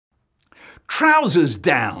Trousers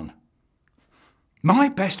Down. My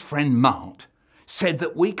best friend Mart said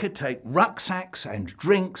that we could take rucksacks and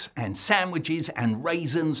drinks and sandwiches and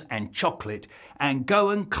raisins and chocolate and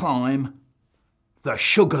go and climb the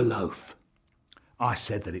Sugarloaf. I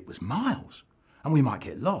said that it was miles and we might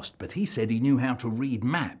get lost, but he said he knew how to read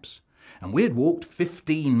maps. And we had walked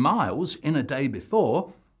 15 miles in a day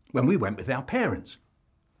before when we went with our parents.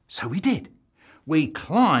 So we did. We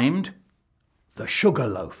climbed the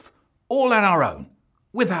Sugarloaf, all on our own,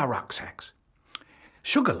 with our rucksacks.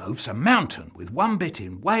 Sugarloaf's a mountain with one bit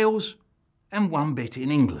in Wales and one bit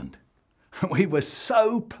in England. We were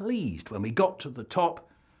so pleased when we got to the top,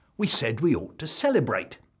 we said we ought to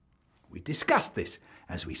celebrate. We discussed this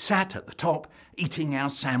as we sat at the top eating our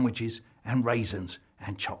sandwiches and raisins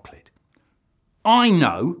and chocolate. I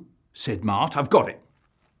know, said Mart, I've got it.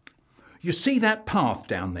 You see that path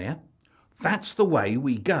down there? That's the way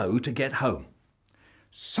we go to get home.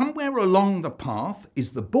 Somewhere along the path is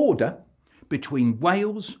the border between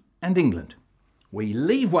Wales and England. We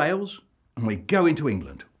leave Wales and we go into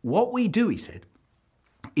England. What we do, he said,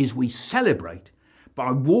 is we celebrate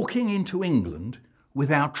by walking into England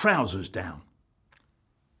with our trousers down.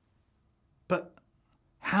 But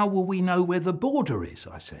how will we know where the border is?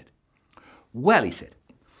 I said. Well, he said,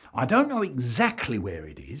 I don't know exactly where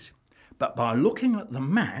it is, but by looking at the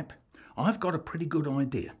map, I've got a pretty good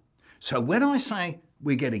idea. So when I say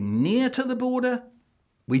we're getting near to the border,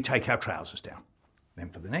 we take our trousers down. Then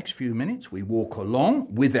for the next few minutes, we walk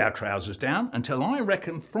along with our trousers down until I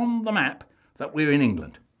reckon from the map that we're in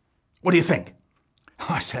England. What do you think?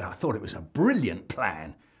 I said I thought it was a brilliant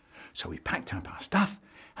plan. So we packed up our stuff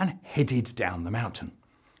and headed down the mountain.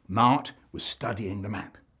 Mart was studying the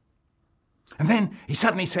map. And then he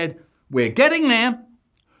suddenly said, we're getting there,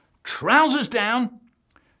 trousers down.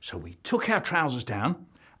 So we took our trousers down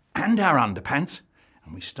and our underpants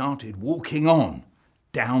and we started walking on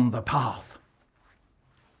down the path.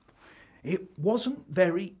 It wasn't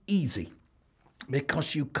very easy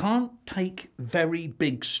because you can't take very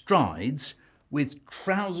big strides with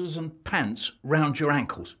trousers and pants round your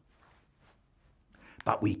ankles.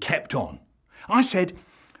 But we kept on. I said,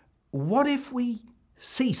 what if we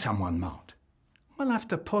see someone, Mart? We'll have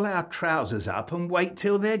to pull our trousers up and wait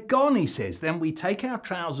till they're gone, he says. Then we take our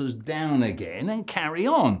trousers down again and carry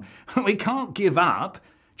on. We can't give up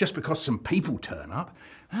just because some people turn up.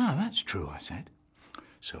 Ah, that's true, I said.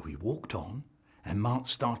 So we walked on and Mart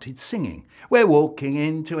started singing. We're walking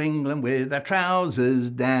into England with our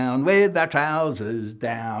trousers down, with our trousers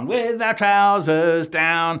down, with our trousers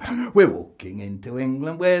down. We're walking into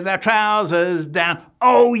England with our trousers down.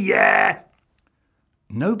 Oh, yeah!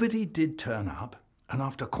 Nobody did turn up. And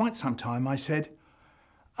after quite some time, I said,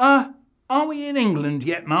 are we in England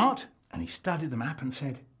yet, Mart? And he studied the map and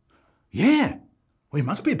said, yeah, we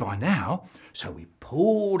must be by now. So we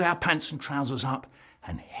pulled our pants and trousers up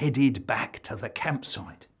and headed back to the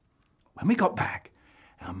campsite. When we got back,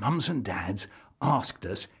 our mums and dads asked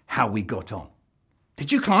us how we got on. Did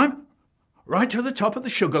you climb right to the top of the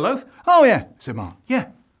Sugarloaf? Oh, yeah, said Mart. Yeah,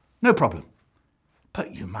 no problem.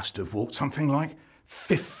 But you must have walked something like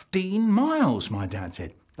 15 miles, my dad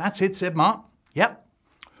said. That's it, said Mart. Yep.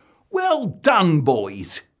 Well done,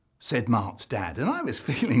 boys, said Mart's dad, and I was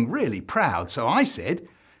feeling really proud, so I said,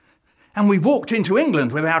 and we walked into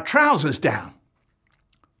England with our trousers down.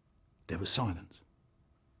 There was silence.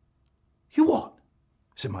 You what?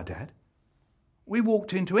 Said my dad. We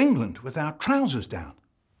walked into England with our trousers down.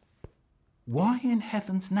 Why in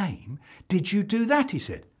heaven's name did you do that, he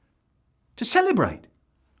said. To celebrate.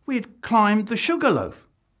 We had climbed the Sugarloaf.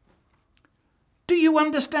 Do you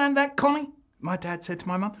understand that, Connie? My dad said to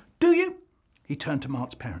my mum. Do you? He turned to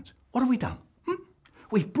Mart's parents. What have we done?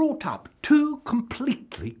 We've brought up two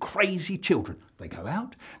completely crazy children. They go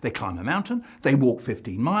out, they climb a mountain, they walk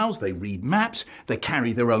 15 miles, they read maps, they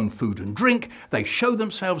carry their own food and drink, they show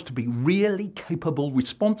themselves to be really capable,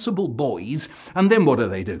 responsible boys, and then what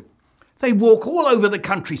do? They walk all over the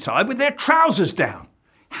countryside with their trousers down.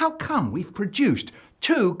 How come we've produced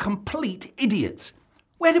two complete idiots?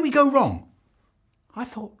 Where did we go wrong? I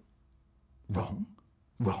thought, wrong?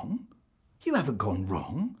 Wrong? You haven't gone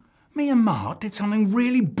wrong. Me and Mart did something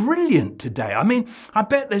really brilliant today. I mean, I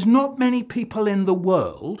bet there's not many people in the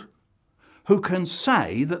world who can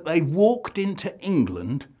say that they've walked into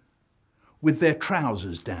England with their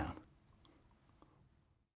trousers down.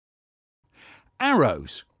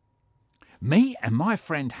 Arrows. Me and my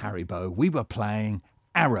friend Harrybow, we were playing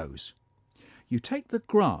arrows. You take the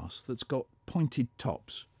grass that's got pointed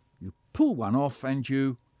tops, you pull one off and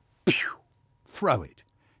you throw it.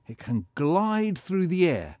 It can glide through the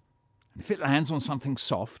air. And if it lands on something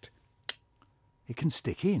soft, it can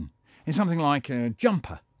stick in. in something like a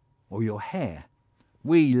jumper or your hair.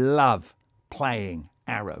 We love playing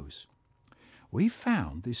arrows. We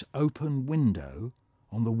found this open window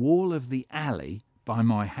on the wall of the alley by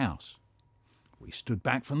my house. We stood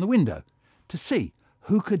back from the window to see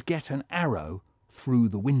who could get an arrow through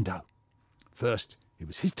the window. First it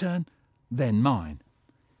was his turn, then mine.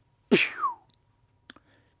 Pew!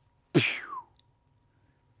 Pew!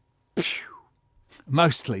 Pew!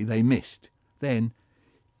 Mostly they missed. Then,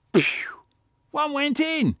 pew! One went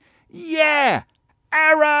in. Yeah!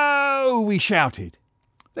 Arrow! We shouted.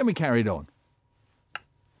 Then we carried on.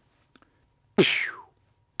 Pew!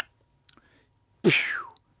 Pew!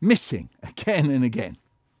 Missing again and again.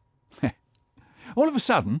 All of a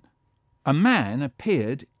sudden, a man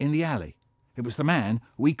appeared in the alley. It was the man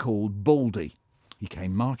we called Baldy. He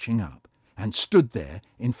came marching up and stood there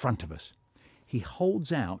in front of us. He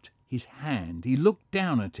holds out his hand. He looked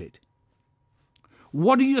down at it.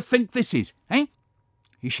 "What do you think this is, eh?"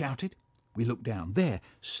 he shouted. We looked down. There,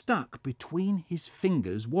 stuck between his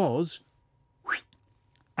fingers, was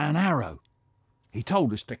an arrow. He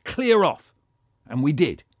told us to clear off, and we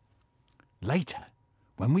did. Later,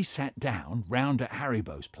 when we sat down round at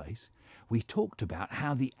Harrybow's place, we talked about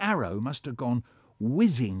how the arrow must have gone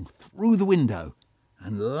whizzing through the window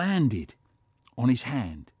and landed on his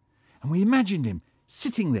hand. And we imagined him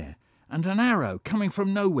sitting there and an arrow coming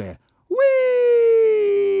from nowhere,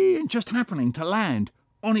 whee, and just happening to land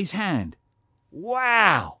on his hand.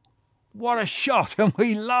 Wow, what a shot! And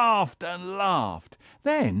we laughed and laughed.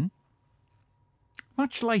 Then,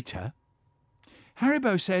 much later,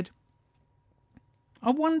 Harrybow said,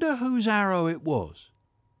 "I wonder whose arrow it was.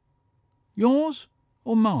 Yours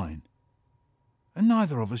or mine?" And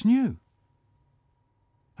neither of us knew.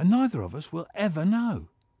 And neither of us will ever know.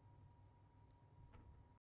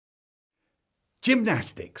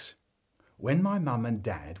 Gymnastics. When my mum and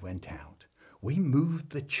dad went out, we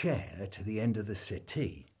moved the chair to the end of the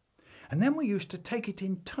settee, and then we used to take it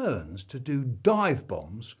in turns to do dive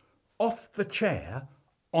bombs off the chair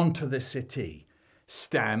onto the settee.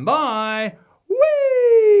 Stand by,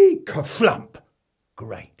 whee, ka-flump.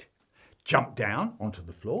 Great. Jump down onto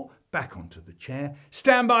the floor, back onto the chair.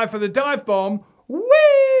 Stand by for the dive bomb,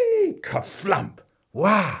 whee, ka-flump.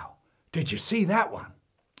 Wow, did you see that one?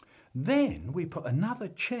 Then we put another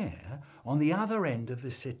chair on the other end of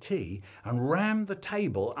the settee and rammed the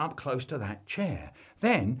table up close to that chair.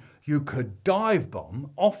 Then you could dive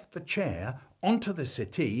bomb off the chair onto the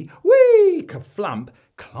settee, whee, ka-flump,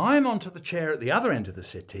 climb onto the chair at the other end of the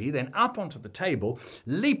settee, then up onto the table,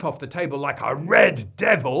 leap off the table like a red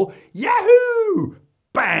devil, yahoo,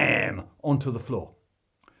 bam, onto the floor.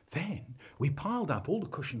 Then we piled up all the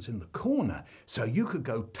cushions in the corner so you could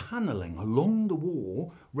go tunnelling along the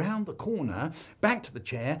wall, round the corner, back to the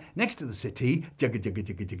chair, next to the settee, jugga, jugga,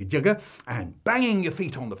 jugga, jugga, jugga, and banging your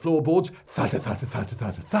feet on the floorboards, thudder, thudder, thudder,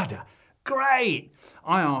 thudder, thudder. Great!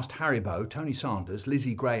 I asked Harrybow, Tony Sanders,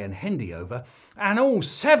 Lizzie Gray and Hendy over, and all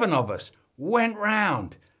 7 of us went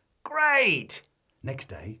round. Great! Next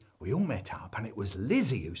day, we all met up and it was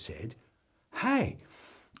Lizzie who said, "Hey,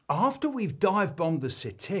 after we've dive-bombed the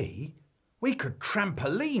settee, we could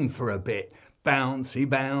trampoline for a bit. Bouncy,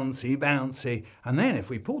 bouncy, bouncy. And then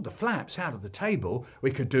if we pulled the flaps out of the table,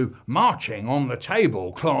 we could do marching on the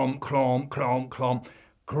table. Clomp, clomp, clomp, clomp."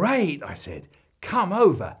 "Great," I said. "Come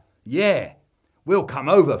over." "Yeah, we'll come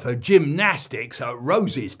over for gymnastics at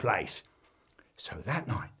Rosie's place." So that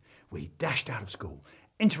night, we dashed out of school,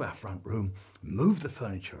 into our front room, moved the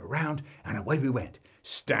furniture around, and away we went.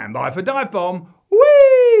 Stand by for dive bomb.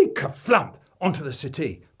 Whee! Ka-flump! Onto the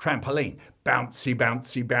settee. Trampoline. Bouncy,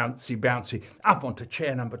 bouncy, bouncy, bouncy. Up onto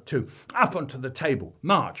chair number 2. Up onto the table.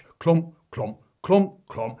 March. Clomp, clomp, clomp,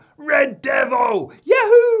 clomp. Red devil!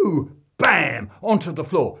 Yahoo! Bam! Onto the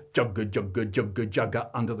floor. Jugga, jugga, jugga,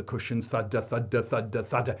 jugga. Under the cushions. Thudder, thudder, thudder,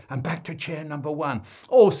 thudder. And back to chair number 1.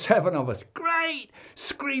 All 7 of us. Great!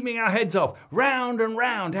 Screaming our heads off. Round and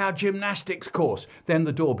round our gymnastics course. Then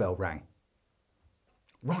the doorbell rang.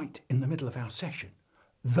 Right in the middle of our session.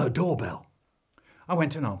 The doorbell. I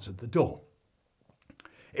went and answered the door.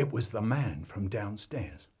 It was the man from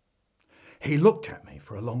downstairs. He looked at me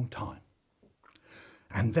for a long time.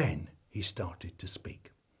 And then he started to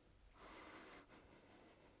speak.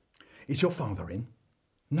 "Is your father in?"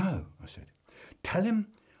 "No," I said. "Tell him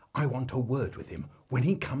I want a word with him when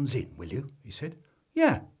he comes in, will you?" he said.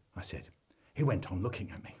 "Yeah," I said. He went on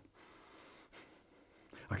looking at me.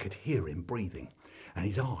 I could hear him breathing, and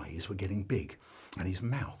his eyes were getting big, and his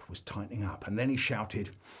mouth was tightening up, and then he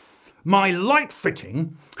shouted, "My light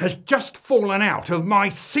fitting has just fallen out of my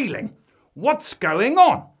ceiling. What's going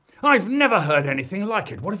on? I've never heard anything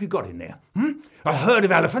like it. What have you got in there? A herd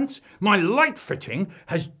of elephants? My light fitting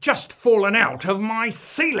has just fallen out of my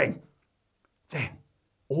ceiling. Then,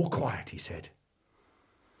 all quiet, he said.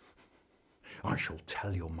 I shall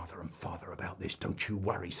tell your mother and father about this. Don't you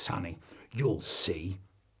worry, sonny. You'll see.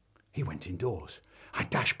 He went indoors. I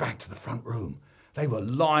dashed back to the front room. They were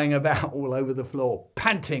lying about all over the floor,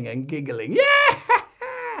 panting and giggling.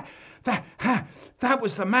 Yeah! That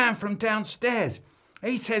was the man from downstairs.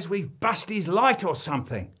 He says we've bust his light or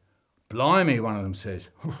something. Blimey, one of them says.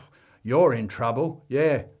 You're in trouble.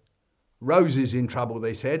 Yeah. Rose is in trouble,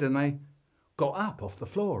 they said, and they got up off the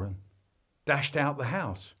floor and dashed out the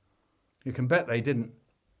house. You can bet they didn't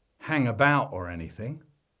hang about or anything.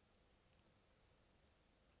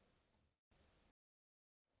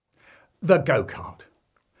 The go-kart.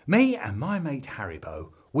 Me and my mate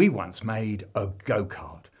Harrybow, we once made a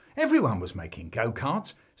go-kart. Everyone was making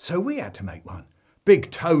go-karts, so we had to make one.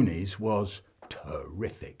 Big Tony's was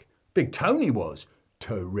terrific. Big Tony was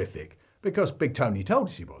terrific because Big Tony told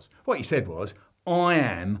us he was. What he said was, I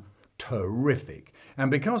am terrific.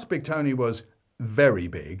 And because Big Tony was very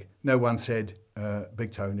big, no one said,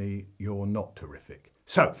 Big Tony, you're not terrific.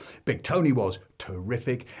 So, Big Tony was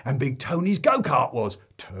terrific, and Big Tony's go-kart was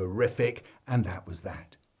terrific, and that was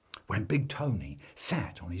that. When Big Tony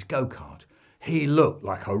sat on his go-kart, he looked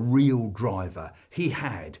like a real driver. He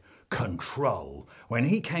had control. When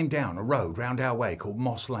he came down a road round our way called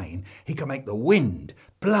Moss Lane, he could make the wind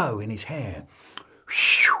blow in his hair.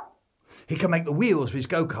 He could make the wheels of his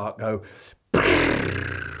go-kart go,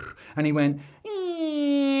 and he went,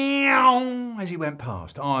 as he went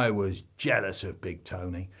past. I was jealous of Big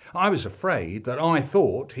Tony. I was afraid that I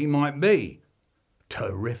thought he might be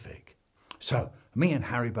terrific. So, me and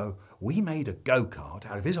Harrybow, we made a go-kart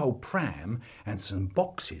out of his old pram and some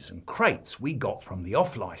boxes and crates we got from the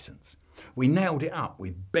off-licence. We nailed it up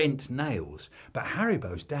with bent nails, but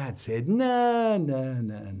Harrybow's dad said, no.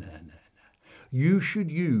 You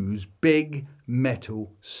should use big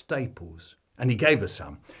metal staples. And he gave us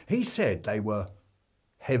some. He said they were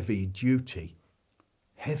heavy duty.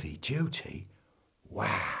 Heavy duty?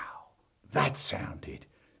 Wow, that sounded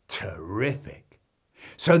terrific.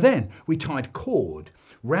 So then we tied cord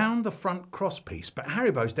round the front crosspiece, but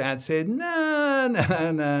Harrybow's dad said, no.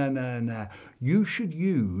 You should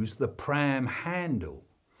use the pram handle.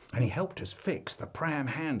 And he helped us fix the pram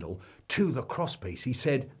handle to the crosspiece. He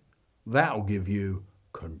said, that'll give you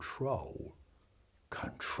control.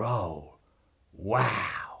 Control.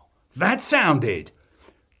 Wow, that sounded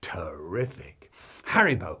terrific.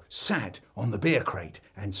 Harrybow sat on the beer crate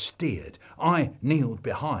and steered. I kneeled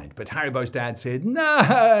behind, but Harrybow's dad said, no.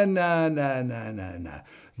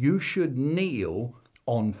 You should kneel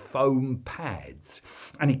on foam pads.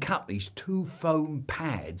 And he cut these 2 foam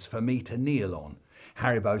pads for me to kneel on.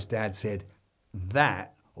 Harrybow's dad said,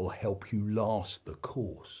 that will help you last the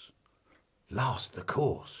course. Last the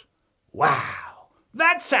course. Wow,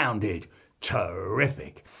 that sounded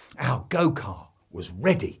terrific. Our go-kart was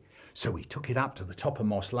ready, so we took it up to the top of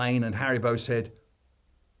Moss Lane and Harrybow said,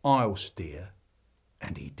 I'll steer.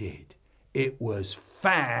 And he did. It was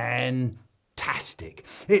fantastic.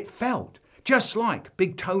 It felt just like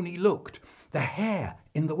Big Tony looked. The hair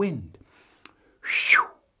in the wind.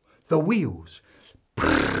 The wheels.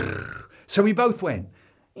 So we both went.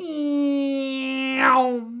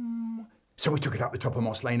 So we took it up the top of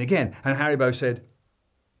Moss Lane again and Harrybow said,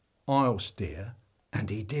 I'll steer. And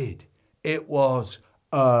he did. It was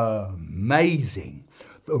amazing.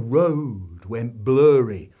 The road went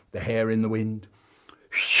blurry, the hair in the wind.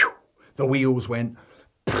 The wheels went.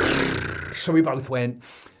 So we both went.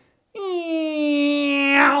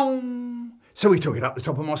 So we took it up the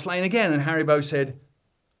top of Moss Lane again and Harrybow said,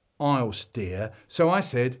 I'll steer. So I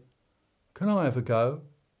said, can I have a go?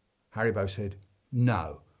 Harrybow said,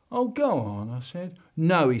 no. Oh, go on, I said.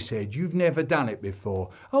 No, he said, you've never done it before.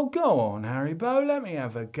 Oh, go on, Harrybow, let me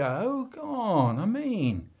have a go. Go on, I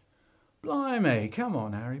mean. Blimey, come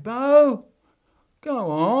on, Harrybow.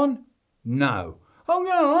 Go on. No. Oh,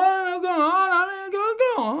 go on, I mean,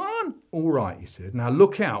 go on. All right, he said. Now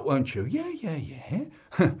look out, won't you? Yeah.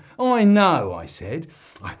 I know, I said.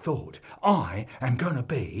 I thought, I am going to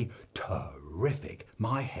be terrific.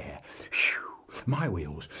 My hair, my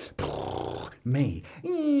wheels, me,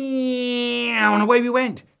 and away we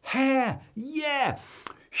went. Hair, yeah.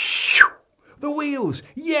 The wheels,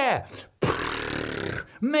 yeah.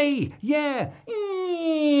 Me, yeah.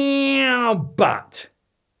 But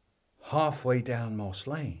halfway down Moss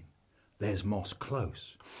Lane, there's Moss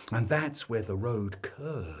Close, and that's where the road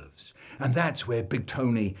curves, and that's where Big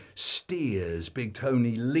Tony steers, Big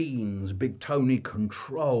Tony leans, Big Tony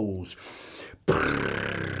controls.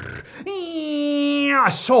 I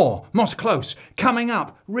saw Moss Close coming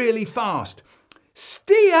up really fast.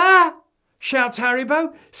 "Steer!" shouts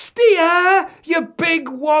Harrybow. "Steer, you big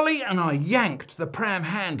wally!" And I yanked the pram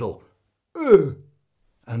handle. Ugh.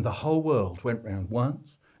 And the whole world went round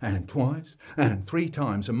once and twice and 3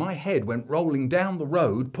 times, and my head went rolling down the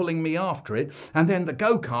road, pulling me after it, and then the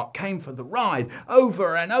go-kart came for the ride,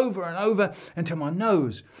 over and over and over, until my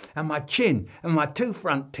nose and my chin and my 2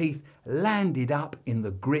 front teeth landed up in the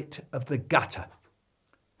grit of the gutter.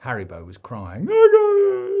 Harrybow was crying.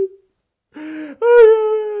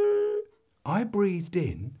 I breathed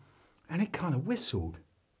in, and it kind of whistled.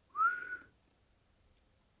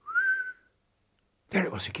 There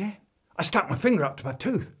it was again. I stuck my finger up to my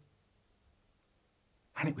tooth,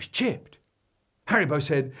 and it was chipped. Harrybow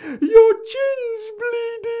said, "Your chin's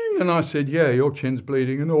bleeding." And I said, "Yeah, your chin's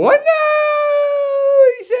bleeding." And, "Oh,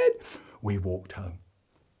 no," he said. We walked home.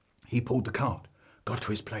 He pulled the cart, got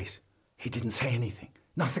to his place. He didn't say anything,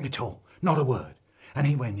 nothing at all, not a word. And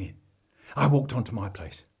he went in. I walked on to my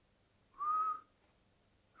place.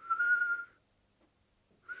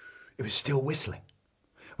 It was still whistling.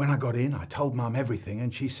 When I got in, I told Mum everything,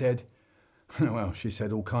 and she said, well, she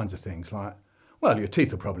said all kinds of things like, "Well, your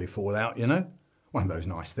teeth will probably fall out, you know." One of those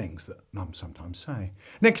nice things that Mum sometimes say.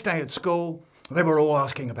 Next day at school, they were all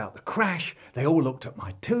asking about the crash. They all looked at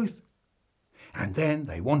my tooth. And then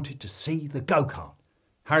they wanted to see the go-kart.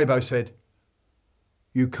 Harrybow said,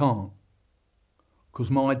 "You can't,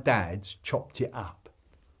 because my dad's chopped it up."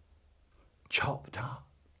 Chopped up?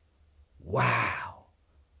 Wow,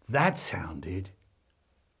 that sounded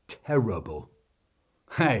terrible.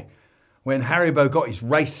 Hey, when Harrybow got his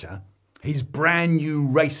racer, his brand new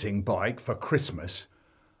racing bike for Christmas,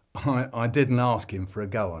 I didn't ask him for a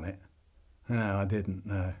go on it. No, I didn't,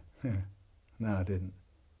 no. Yeah. No, I didn't.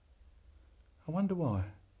 I wonder why.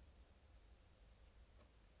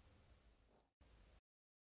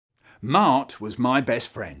 Mart was my best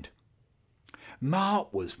friend.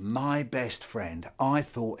 Mart was my best friend. I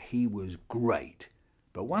thought he was great.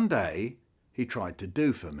 But one day, he tried to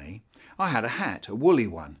do for me. I had a hat, a woolly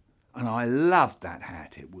one, and I loved that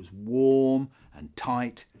hat. It was warm and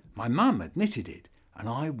tight. My mum had knitted it, and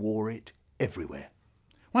I wore it everywhere.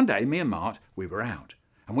 One day, me and Mart, we were out,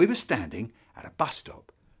 and we were standing at a bus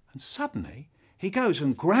stop, and suddenly he goes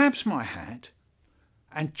and grabs my hat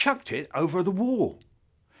and chucked it over the wall.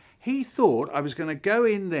 He thought I was going to go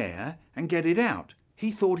in there and get it out.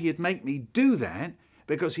 He thought he'd make me do that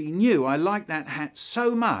because he knew I liked that hat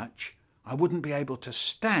so much I wouldn't be able to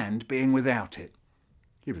stand being without it.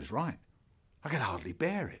 He was right. I could hardly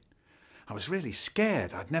bear it. I was really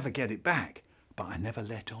scared I'd never get it back, but I never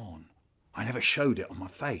let on. I never showed it on my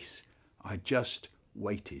face. I just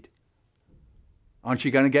waited. "Aren't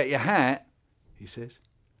you going to get your hat?" he says.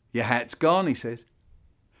 "Your hat's gone," he says.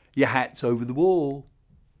 "Your hat's over the wall."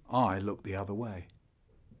 I looked the other way.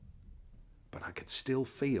 But I could still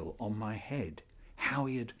feel on my head how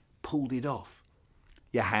he had pulled it off.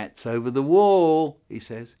 "Your hat's over the wall," he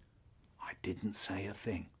says. I didn't say a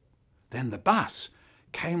thing. Then the bus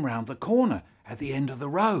came round the corner at the end of the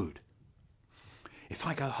road. If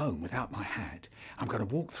I go home without my hat, I'm going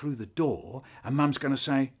to walk through the door and Mum's going to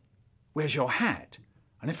say, "Where's your hat?"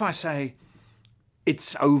 And if I say,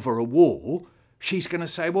 "It's over a wall," she's going to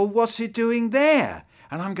say, "Well, what's it doing there?"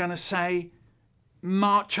 And I'm going to say,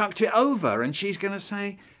 "Mart chucked it over." And she's going to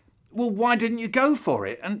say, "Well, why didn't you go for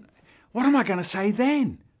it?" And what am I going to say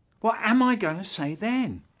then? What am I going to say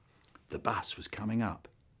then? The bus was coming up.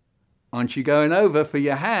 "Aren't you going over for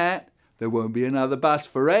your hat? There won't be another bus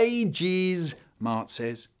for ages," Mart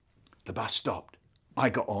says. The bus stopped. I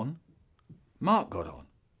got on. Mart got on.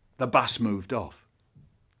 The bus moved off.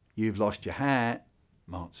 "You've lost your hat,"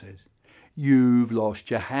 Mart says. "You've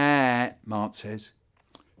lost your hat," Mart says.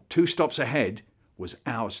 2 stops ahead was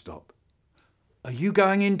our stop. "Are you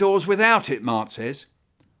going indoors without it?" Mart says.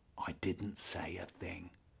 I didn't say a thing.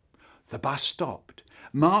 The bus stopped.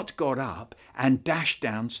 Mart got up and dashed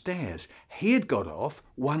downstairs. He had got off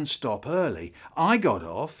 1 stop early. I got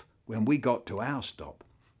off when we got to our stop.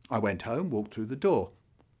 I went home, walked through the door.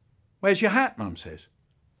 "Where's your hat?" Mum says.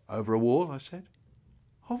 "Over a wall," I said.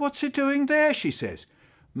 "Oh, what's it doing there?" she says.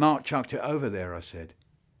 "Mart chucked it over there," I said.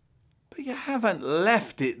 "But you haven't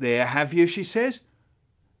left it there, have you?" she says.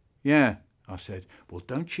 "Yeah," I said. "Well,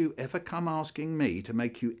 don't you ever come asking me to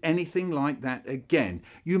make you anything like that again.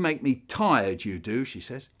 You make me tired, you do," she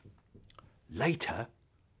says. Later,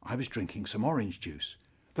 I was drinking some orange juice.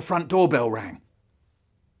 The front doorbell rang.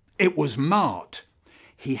 It was Mart.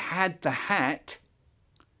 He had the hat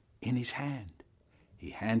in his hand. He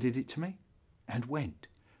handed it to me and went.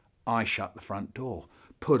 I shut the front door,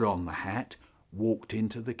 put on the hat, walked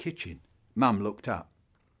into the kitchen. Mum looked up.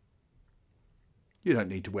 "You don't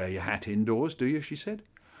need to wear your hat indoors, do you?" she said.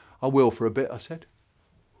 "I will for a bit," I said.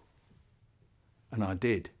 And I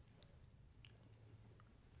did.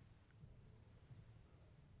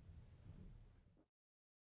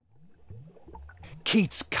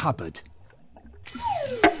 Keith's cupboard.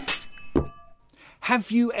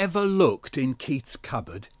 Have you ever looked in Keith's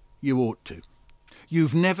cupboard? You ought to.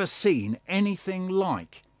 You've never seen anything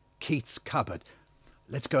like Keith's cupboard.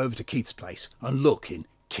 Let's go over to Keith's place and look in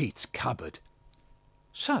Keith's cupboard.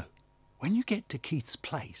 So, when you get to Keith's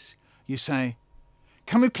place, you say,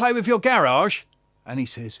 "Can we play with your garage?" And he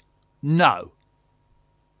says, "No."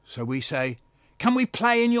 So we say, "Can we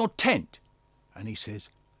play in your tent?" And he says,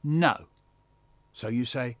 "No." So you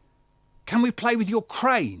say, "Can we play with your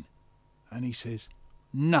crane?" And he says,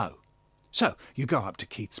 "No." So you go up to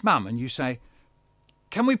Keith's mum and you say,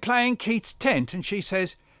 "Can we play in Keith's tent?" And she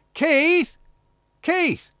says, "Keith,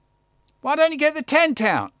 Keith, why don't you get the tent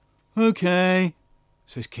out?" "Okay,"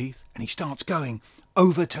 says Keith, and he starts going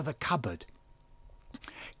over to the cupboard.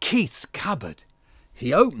 Keith's cupboard.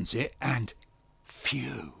 He opens it and,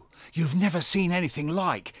 phew, you've never seen anything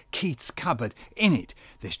like Keith's cupboard. In it,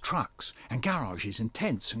 there's trucks and garages and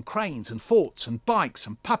tents and cranes and forts and bikes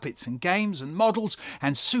and puppets and games and models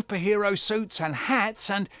and superhero suits and hats,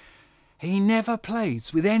 and he never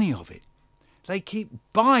plays with any of it. They keep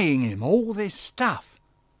buying him all this stuff,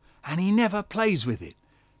 and he never plays with it.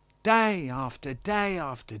 Day after day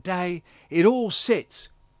after day, it all sits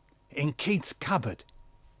in Keith's cupboard.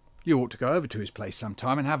 You ought to go over to his place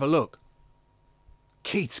sometime and have a look.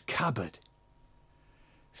 Keith's cupboard.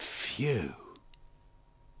 Phew.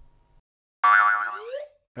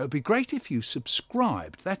 It would be great if you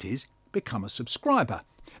subscribed, that is, become a subscriber.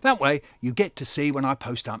 That way you get to see when I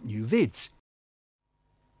post up new vids.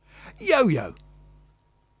 Yo-yo.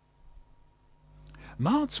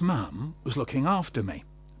 Mart's mum was looking after me,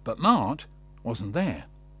 but Mart wasn't there.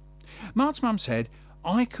 Mart's mum said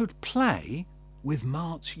I could play with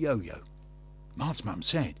Mart's yo-yo. Mart's mum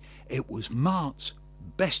said it was Mart's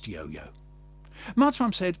best yo-yo. Mart's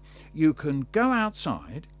mum said you can go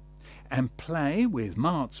outside and play with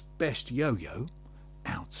Mart's best yo-yo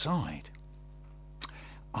outside.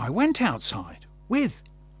 I went outside with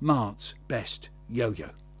Mart's best yo-yo.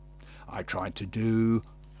 I tried to do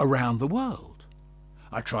around the world.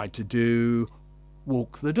 I tried to do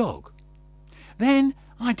walk the dog. Then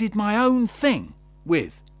I did my own thing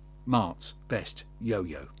with Mart's best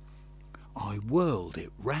yo-yo. I whirled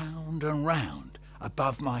it round and round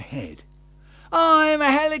above my head. "I'm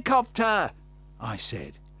a helicopter," I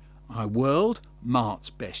said. I whirled Mart's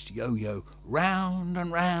best yo-yo round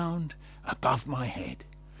and round above my head.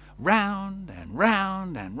 Round and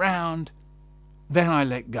round and round. Then I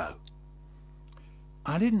let go.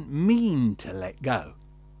 I didn't mean to let go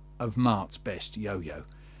of Mart's best yo-yo.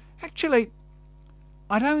 Actually,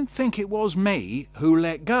 I don't think it was me who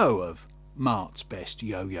let go of Mart's best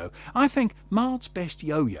yo-yo. I think Mart's best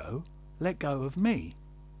yo-yo let go of me.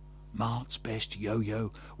 Mart's best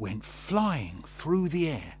yo-yo went flying through the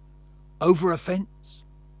air, over a fence,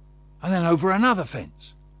 and then over another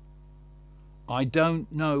fence. I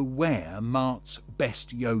don't know where Mart's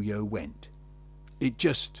best yo-yo went. It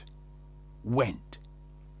just went.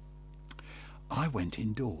 I went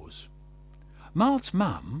indoors. Mart's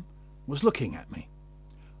mum was looking at me.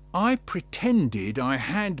 I pretended I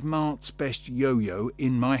had Mart's best yo-yo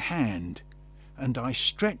in my hand, and I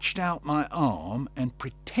stretched out my arm and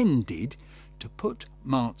pretended to put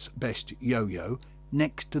Mart's best yo-yo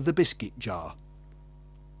next to the biscuit jar.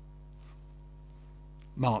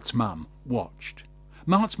 Mart's mum watched.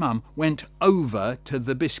 Mart's mum went over to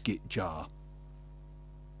the biscuit jar.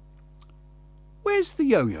 "Where's the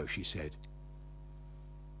yo-yo?" she said.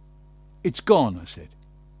 "It's gone," I said.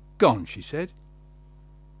 "Gone," she said.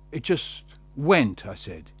 "It just went," I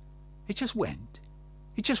said. "It just went.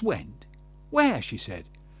 It just went. Where?" she said.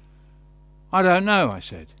 "I don't know," I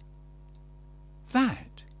said.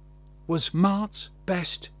 "That was Mart's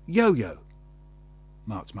best yo-yo,"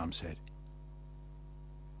 Mart's mum said.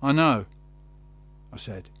 "I know," I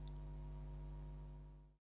said.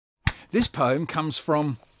 This poem comes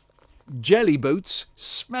from Jelly Boots,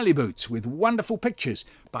 Smelly Boots with Wonderful Pictures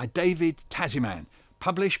by David Tasman,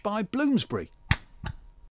 published by Bloomsbury.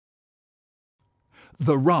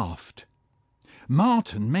 The Raft.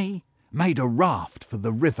 Mart and me made a raft for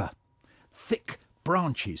the river. Thick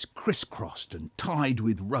branches crisscrossed and tied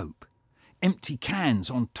with rope. Empty cans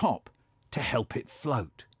on top to help it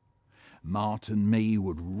float. Mart and me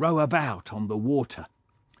would row about on the water.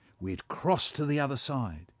 We'd cross to the other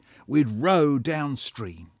side. We'd row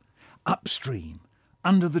downstream, upstream,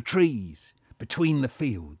 under the trees, between the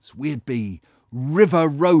fields. We'd be river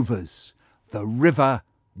rovers. The river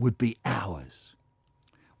would be ours.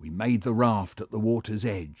 We made the raft at the water's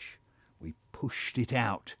edge. We pushed it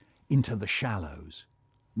out into the shallows.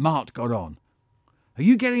 Mart got on. "Are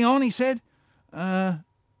you getting on?" he said.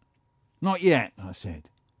 Not yet," I said.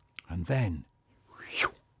 And then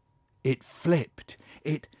it flipped.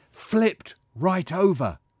 It flipped right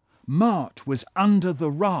over. Mart was under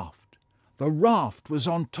the raft. The raft was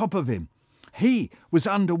on top of him. He was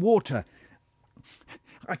underwater.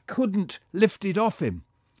 I couldn't lift it off him.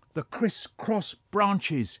 The criss-cross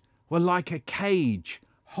branches were like a cage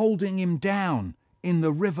holding him down in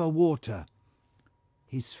the river water.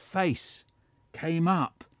 His face came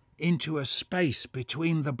up into a space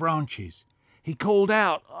between the branches. He called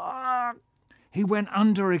out, "Ah!" He went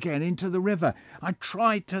under again into the river. I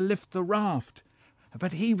tried to lift the raft,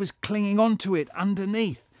 but he was clinging onto it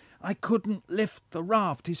underneath. I couldn't lift the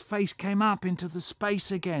raft. His face came up into the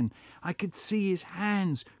space again. I could see his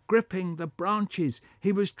hands gripping the branches.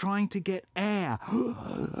 He was trying to get air,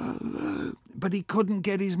 but he couldn't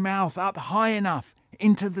get his mouth up high enough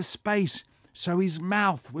into the space, so his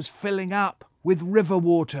mouth was filling up with river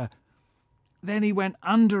water. Then he went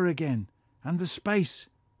under again, and the space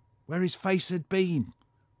where his face had been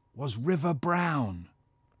was river brown.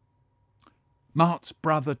 Mart's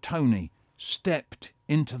brother Tony stepped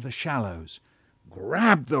into the shallows,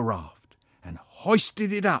 grabbed the raft and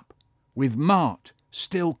hoisted it up, with Mart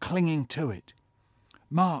still clinging to it.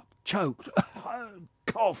 Mart choked,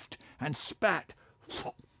 coughed and spat.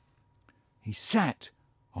 He sat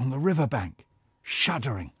on the riverbank,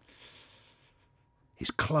 shuddering.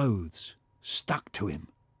 His clothes stuck to him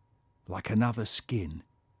like another skin.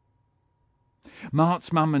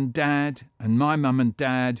 Mart's mum and dad and my mum and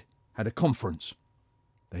dad had a conference.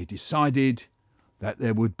 They decided that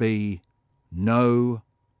there would be no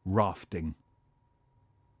rafting.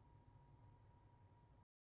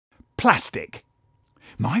 Plastic.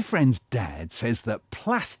 My friend's dad says that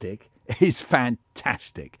plastic is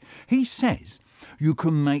fantastic. He says you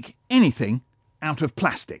can make anything out of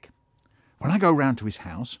plastic. When I go round to his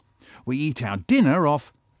house, we eat our dinner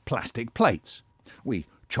off plastic plates. We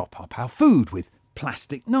chop up our food with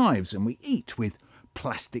plastic knives, and we eat with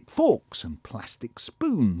plastic forks and plastic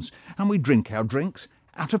spoons, and we drink our drinks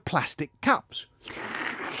out of plastic cups.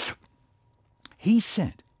 He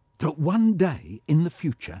said that one day in the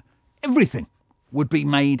future, everything would be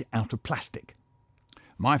made out of plastic.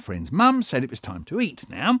 My friend's mum said it was time to eat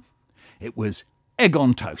now. It was egg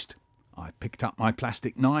on toast. I picked up my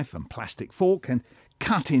plastic knife and plastic fork and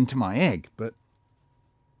cut into my egg, but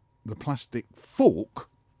the plastic fork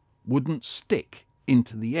wouldn't stick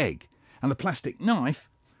into the egg, and the plastic knife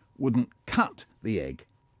wouldn't cut the egg.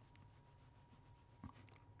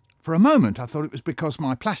 For a moment I thought it was because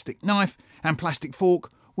my plastic knife and plastic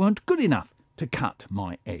fork weren't good enough to cut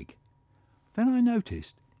my egg. Then I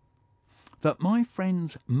noticed that my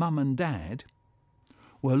friend's mum and dad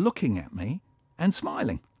were looking at me and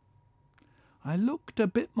smiling. I looked a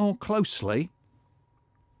bit more closely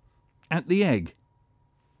at the egg.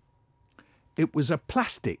 It was a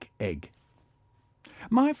plastic egg.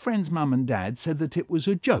 My friend's mum and dad said that it was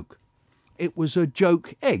a joke. It was a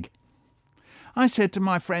joke egg. I said to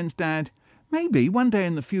my friend's dad, maybe one day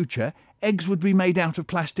in the future eggs would be made out of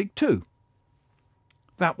plastic too.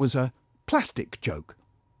 That was a plastic joke.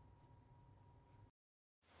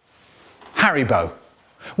 Harrybow.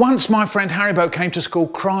 Once my friend Harrybow came to school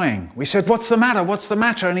crying. We said, "What's the matter? What's the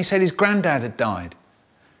matter?" And he said his granddad had died.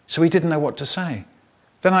 So he didn't know what to say.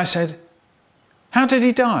 Then I said, "How did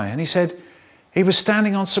he die?" And he said, he was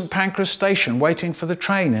standing on St Pancras station waiting for the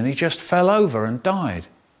train and he just fell over and died.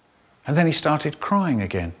 And then he started crying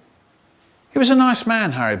again. He was a nice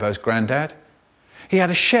man, Harrybow's granddad. He had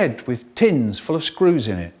a shed with tins full of screws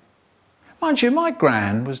in it. Mind you, my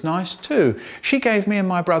gran was nice too. She gave me and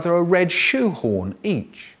my brother a red shoehorn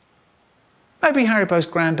each. Maybe Harrybow's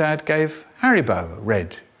granddad gave Harrybow a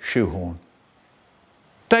red shoehorn.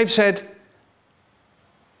 Dave said,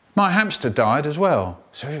 my hamster died as well.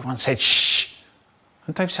 So everyone said, shh.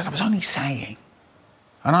 And Dave said, I was only saying.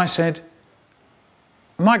 And I said,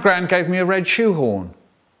 my gran gave me a red shoehorn.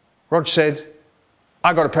 Rog said,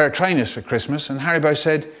 I got a pair of trainers for Christmas. And Harrybow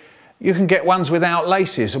said, you can get ones without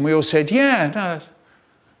laces. And we all said, yeah, no,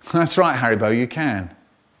 that's right, Harrybow, you can.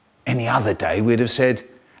 Any other day we'd have said,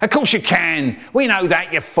 of course you can. We know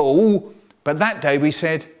that, you fool. But that day we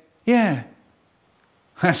said, yeah,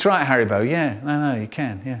 that's right, Harrybow, yeah, no, you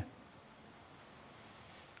can, yeah.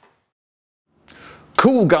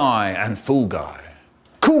 Cool guy and fool guy.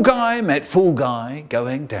 Cool Cool guy met fool guy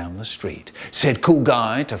going down the street. Said cool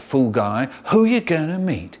guy to fool guy, who you gonna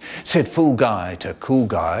meet? Said fool guy to cool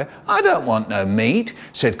guy, I don't want no meat.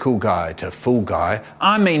 Said cool guy to fool guy,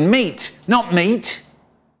 I mean meat, not meat.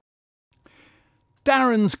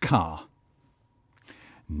 Darren's car.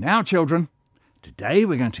 Now, children, today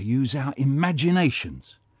we're going to use our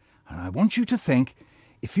imaginations. And I want you to think,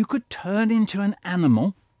 if you could turn into an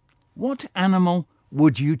animal, what animal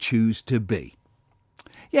would you choose to be?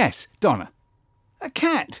 Yes, Donna. A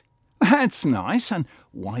cat. That's nice. And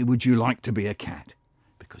why would you like to be a cat?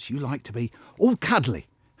 Because you like to be all cuddly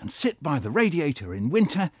and sit by the radiator in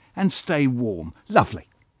winter and stay warm. Lovely.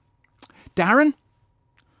 Darren?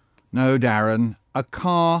 No, Darren. A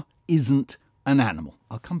car isn't an animal.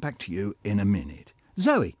 I'll come back to you in a minute.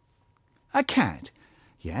 Zoe? A cat.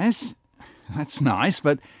 Yes, that's nice,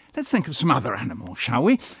 but let's think of some other animals, shall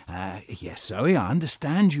we? Yes, Zoe, I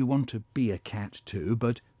understand you want to be a cat too,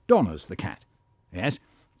 but Donna's the cat. Yes,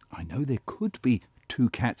 I know there could be two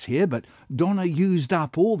cats here, but Donna used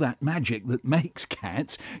up all that magic that makes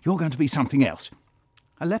cats. You're going to be something else.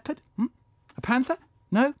 A leopard? A panther?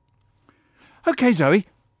 No? OK, Zoe,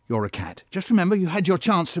 you're a cat. Just remember you had your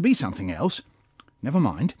chance to be something else. Never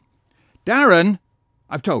mind. Darren,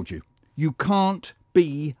 I've told you, you can't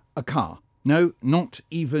be a car. No, not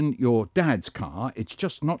even your dad's car. It's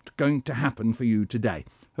just not going to happen for you today.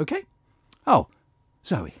 OK? Oh,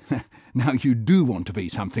 Zoe, now you do want to be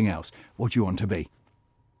something else. What do you want to be?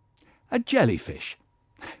 A jellyfish.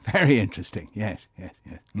 Very interesting. Yes.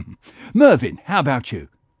 Mervyn, how about you?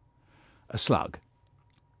 A slug.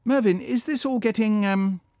 Mervyn, is this all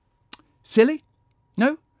getting, silly?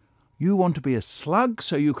 No? You want to be a slug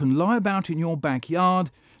so you can lie about in your backyard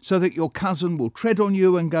so that your cousin will tread on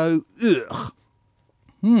you and go, ugh.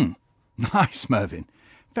 Nice, Mervyn.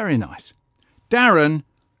 Very nice. Darren,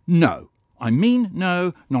 no. I mean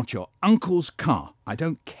no, not your uncle's car. I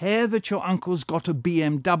don't care that your uncle's got a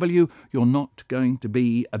BMW. You're not going to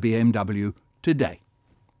be a BMW today.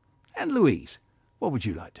 And Louise, what would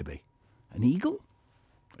you like to be? An eagle?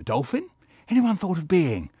 A dolphin? Anyone thought of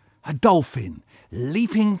being a dolphin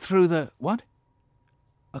leaping through the... what?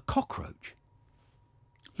 A cockroach.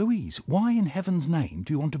 Louise, why in heaven's name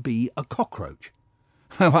do you want to be a cockroach?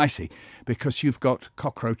 Oh, I see. Because you've got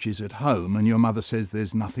cockroaches at home and your mother says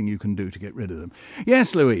there's nothing you can do to get rid of them.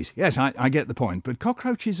 Yes, Louise. Yes, I get the point. But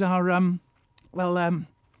cockroaches are,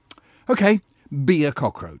 OK, be a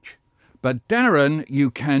cockroach. But Darren,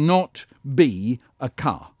 you cannot be a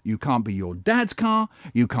car. You can't be your dad's car.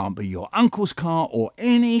 You can't be your uncle's car or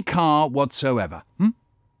any car whatsoever.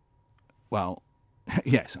 Well,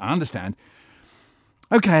 yes, I understand.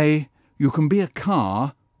 OK, you can be a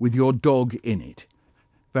car with your dog in it.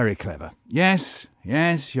 Very clever. Yes,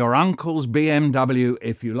 your uncle's BMW,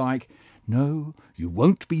 if you like. No, you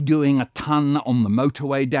won't be doing a ton on the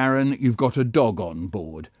motorway, Darren. You've got a dog on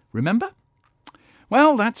board. Remember?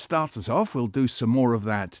 Well, that starts us off. We'll do some more of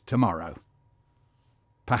that tomorrow.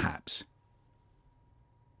 Perhaps.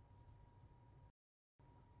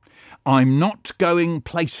 I'm not going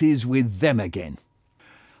places with them again.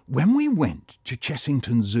 When we went to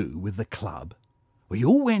Chessington Zoo with the club, we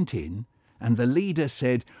all went in and the leader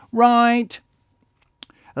said, right,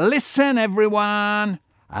 listen everyone,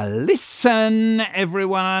 listen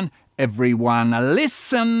everyone, everyone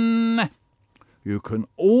listen. You can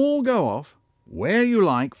all go off where you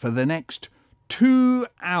like for the next 2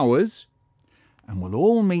 hours and we'll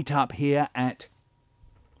all meet up here at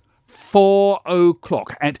 4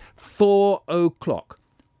 o'clock, at 4 o'clock.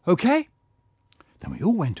 OK? Then we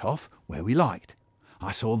all went off where we liked.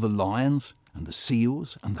 I saw the lions and the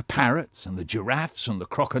seals and the parrots and the giraffes and the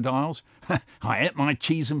crocodiles. I ate my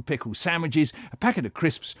cheese and pickle sandwiches, a packet of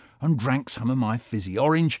crisps and drank some of my fizzy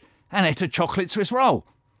orange and ate a chocolate Swiss roll.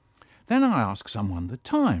 Then I asked someone the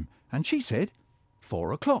time and she said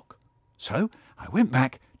 4 o'clock. So I went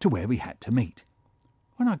back to where we had to meet.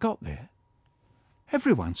 When I got there,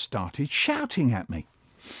 everyone started shouting at me.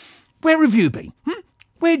 Where have you been?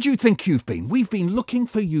 Where do you think you've been? We've been looking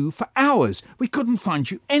for you for hours. We couldn't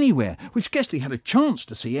find you anywhere. We've scarcely had a chance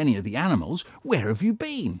to see any of the animals. Where have you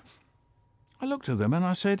been? I looked at them and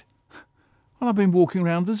I said, well, I've been walking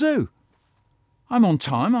around the zoo. I'm on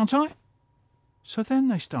time, aren't I? So then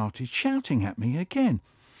they started shouting at me again.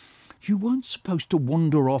 You weren't supposed to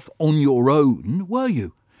wander off on your own, were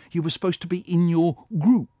you? You were supposed to be in your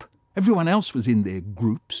group. Everyone else was in their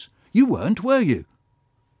groups. You weren't, were you?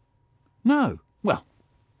 No. Well,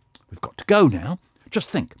 we've got to go now. Just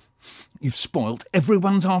think, you've spoilt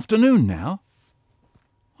everyone's afternoon now.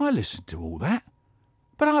 I listened to all that,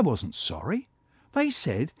 but I wasn't sorry. They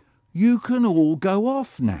said, you can all go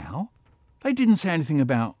off now. They didn't say anything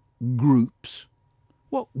about groups.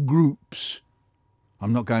 What groups?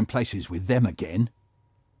 I'm not going places with them again.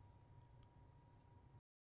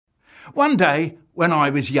 One day when I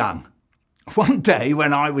was young,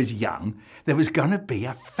 there was going to be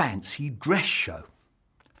a fancy dress show.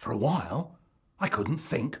 For a while, I couldn't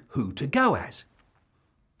think who to go as.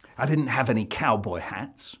 I didn't have any cowboy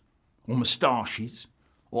hats, or moustaches,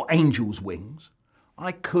 or angel's wings.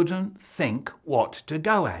 I couldn't think what to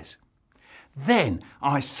go as. Then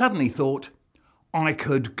I suddenly thought I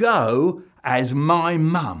could go as my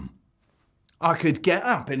mum. I could get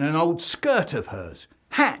up in an old skirt of hers,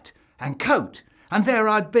 hat and coat, and there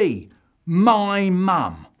I'd be, my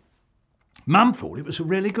mum. Mum thought it was a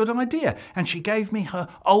really good idea, and she gave me her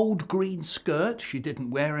old green skirt she didn't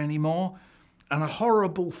wear anymore, and a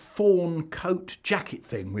horrible fawn coat jacket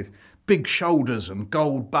thing with big shoulders and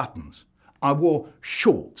gold buttons. I wore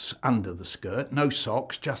shorts under the skirt, no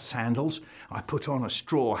socks, just sandals. I put on a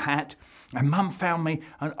straw hat, and Mum found me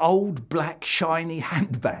an old black shiny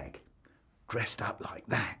handbag. Dressed up like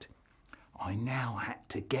that, I now had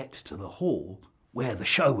to get to the hall where the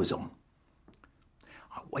show was on.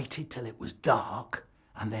 I waited till it was dark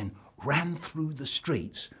and then ran through the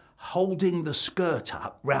streets, holding the skirt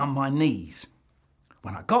up round my knees.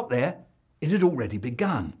 When I got there, it had already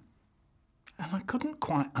begun. And I couldn't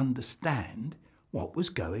quite understand what was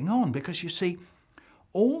going on because, you see,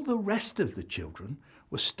 all the rest of the children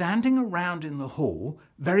were standing around in the hall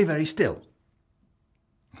very, very still.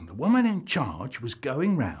 And the woman in charge was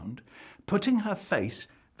going round, putting her face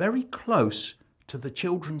very close to the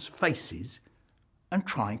children's faces and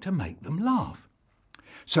trying to make them laugh.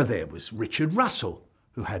 So there was Richard Russell,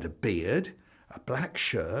 who had a beard, a black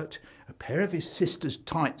shirt, a pair of his sister's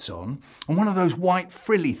tights on, and one of those white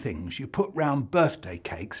frilly things you put round birthday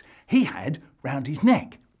cakes he had round his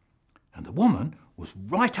neck. And the woman was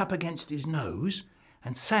right up against his nose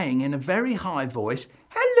and saying in a very high voice,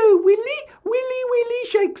 "Hello, Willie, Willie, Willie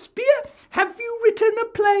Shakespeare, have you written a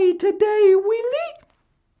play today, Willie?"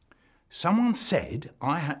 Someone said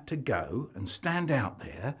I had to go and stand out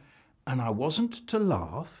there and I wasn't to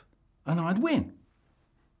laugh and I'd win.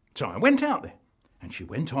 So I went out there and she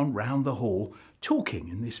went on round the hall talking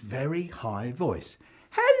in this very high voice.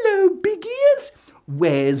 "Hello, big ears,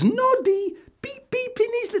 where's Noddy? Beep, beep in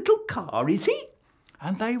his little car, is he?"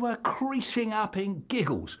 And they were creasing up in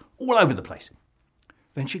giggles all over the place.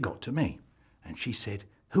 Then she got to me and she said,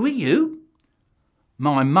 "Who are you?"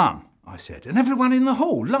 "My mum," I said, and everyone in the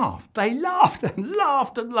hall laughed. They laughed and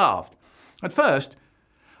laughed and laughed. At first,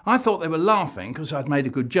 I thought they were laughing because I'd made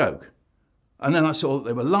a good joke. And then I saw that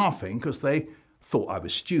they were laughing because they thought I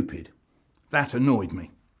was stupid. That annoyed me.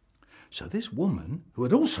 So this woman, who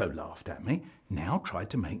had also laughed at me, now tried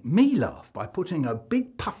to make me laugh by putting her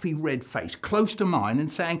big puffy red face close to mine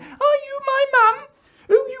and saying, "Are you my mum?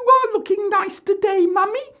 Oh, you are looking nice today,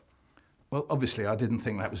 mummy." Well, obviously I didn't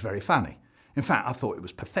think that was very funny. In fact, I thought it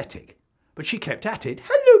was pathetic. But she kept at it.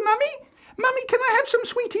 "Hello, mummy. Mummy, can I have some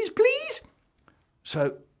sweeties, please?"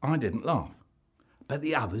 So I didn't laugh, but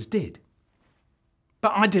the others did.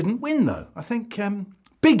 But I didn't win, though. I think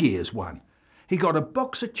Big Ears won. He got a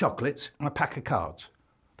box of chocolates and a pack of cards.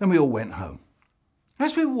 Then we all went home.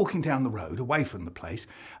 As we were walking down the road, away from the place,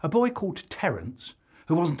 a boy called Terence,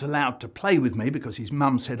 who wasn't allowed to play with me because his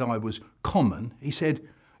mum said I was common, he said,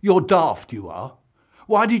 "You're daft, you are.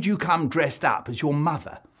 Why did you come dressed up as your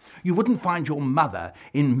mother? You wouldn't find your mother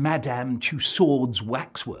in Madame Tussaud's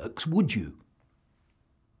waxworks, would you?"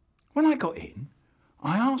 When I got in,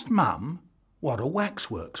 I asked Mum what a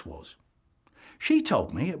waxworks was. She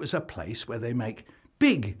told me it was a place where they make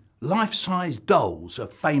big, life-size dolls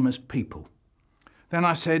of famous people. Then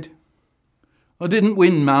I said, "I didn't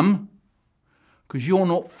win, Mum, because you're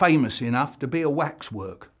not famous enough to be a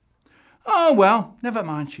waxwork." "Oh, well, never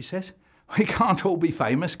mind," she says. "We can't all be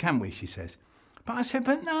famous, can we?" she says. But I said,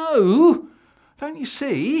 "But no, don't you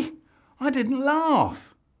see? I didn't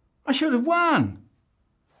laugh. I should have won.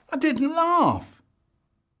 I didn't laugh."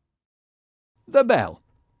 The bell.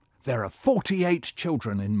 There are 48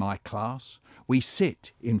 children in my class. We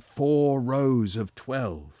sit in 4 rows of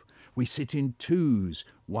 12. We sit in twos,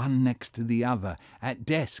 one next to the other, at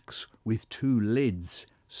desks with 2 lids,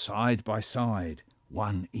 side by side,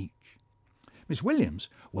 one each. Miss Williams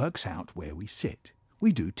works out where we sit.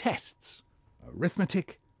 We do tests,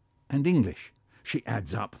 arithmetic and English. She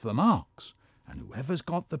adds up the marks, and whoever's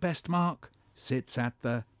got the best mark sits at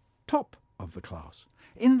the top of the class,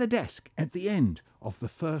 in the desk at the end of the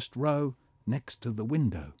first row next to the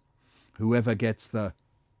window. Whoever gets the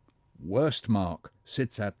worst mark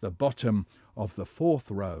sits at the bottom of the 4th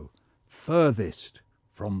row, furthest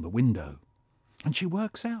from the window. And she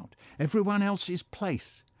works out everyone else's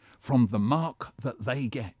place from the mark that they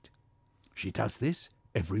get. She does this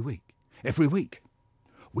every week. Every week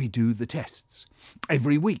we do the tests.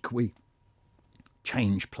 Every week we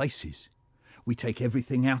change places. We take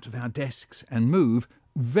everything out of our desks and move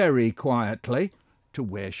very quietly to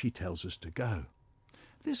where she tells us to go.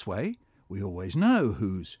 This way we always know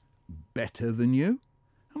who's better than you,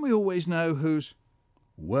 and we always know who's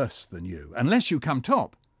worse than you, unless you come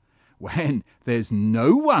top, when there's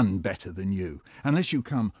no one better than you, unless you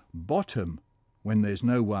come bottom, when there's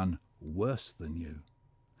no one worse than you.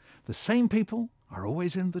 The same people are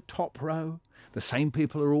always in the top row, the same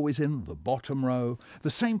people are always in the bottom row, the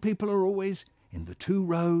same people are always in the 2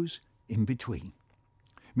 rows in between.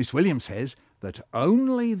 Miss Williams says that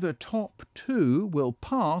only the top 2 will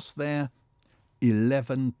pass their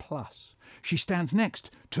 11 plus. She stands next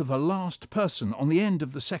to the last person on the end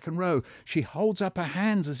of the 2nd row. She holds up her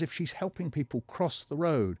hands as if she's helping people cross the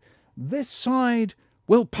road. This side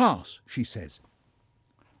will pass, she says.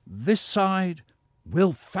 This side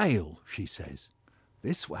will fail, she says.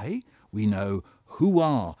 This way we know who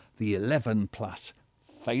are the 11 plus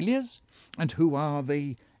failures and who are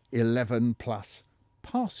the 11 plus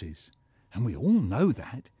passes. And we all know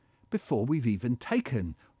that before we've even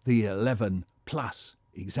taken the 11 plus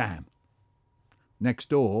exam. Next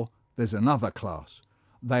door, there's another class.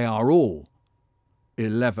 They are all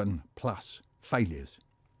 11 plus failures.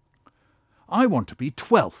 I want to be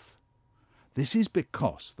 12th. This is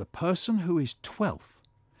because the person who is 12th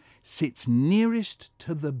sits nearest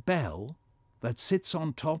to the bell that sits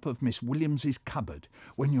on top of Miss Williams's cupboard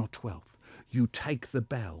when you're 12th. You take the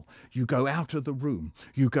bell, you go out of the room,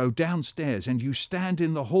 you go downstairs and you stand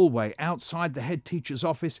in the hallway outside the head teacher's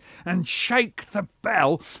office and shake the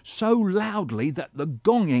bell so loudly that the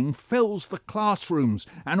gonging fills the classrooms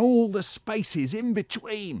and all the spaces in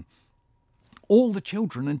between. All the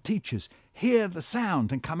children and teachers hear the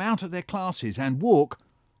sound and come out of their classes and walk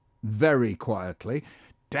very quietly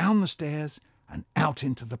down the stairs and out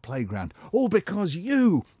into the playground, all because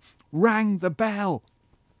you rang the bell.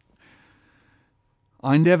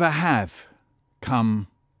 I never have come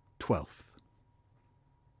 12th.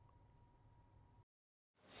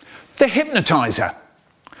 The Hypnotiser.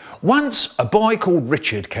 Once a boy called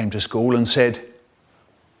Richard came to school and said,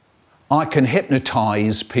 "I can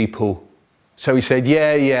hypnotise people." So he said,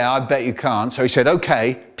 yeah, I bet you can't. So he said,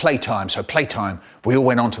 "OK, playtime." So playtime, we all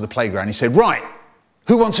went on to the playground. He said, "Right,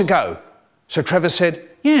 who wants to go?" So Trevor said,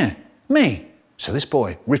 "Yeah, me." So this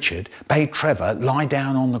boy, Richard, bade Trevor lie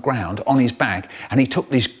down on the ground on his back, and he took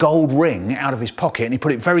this gold ring out of his pocket and he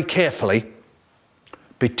put it very carefully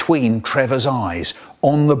between Trevor's eyes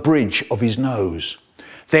on the bridge of his nose.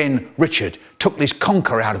 Then Richard took this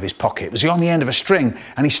conker out of his pocket. It was on the end of a string,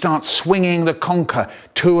 and he starts swinging the conker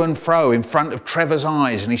to and fro in front of Trevor's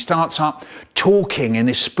eyes, and he starts up talking in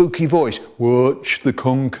this spooky voice. "Watch the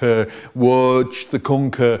conker, watch the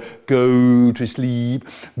conker, go to sleep,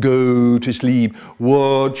 go to sleep.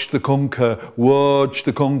 Watch the conker,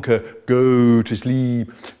 go to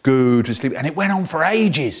sleep, go to sleep." And it went on for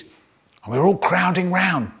ages. And we were all crowding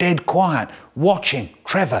round, dead quiet, watching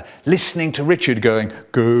Trevor, listening to Richard going,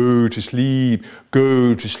 "Go to sleep,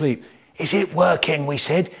 go to sleep." "Is it working?" we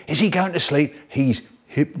said. "Is he going to sleep?" "He's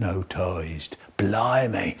hypnotised.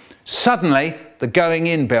 Blimey." Suddenly, the going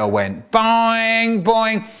in bell went, boing,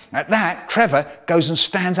 boing. At that, Trevor goes and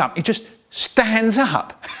stands up. He just stands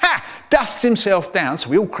up, dusts himself down. So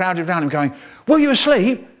we all crowded around him going, "Were you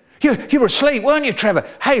asleep? You were asleep, weren't you, Trevor?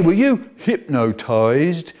 Hey, were you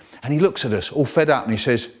hypnotised?" And he looks at us all fed up and he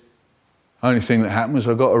says, "Only thing that happened was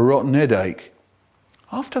I got a rotten headache."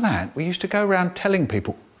 After that, we used to go around telling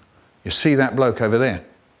people, "You see that bloke over there?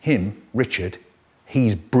 Him, Richard,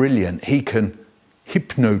 he's brilliant. He can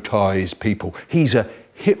hypnotise people. He's a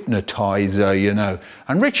hypnotiser, you know."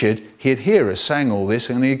 And Richard, he'd hear us saying all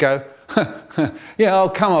this and he'd go, "Yeah, I'll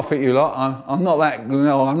come off it, you lot. I'm not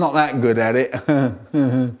that good at it."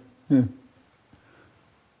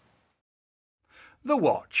 The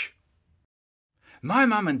watch. My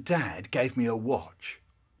mum and dad gave me a watch.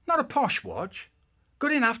 Not a posh watch,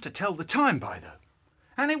 good enough to tell the time by though.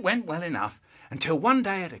 And it went well enough until one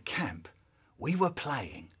day at a camp we were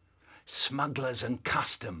playing smugglers and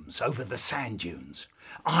customs over the sand dunes.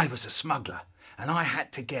 I was a smuggler and I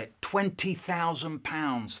had to get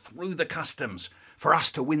 £20,000 through the customs for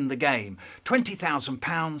us to win the game.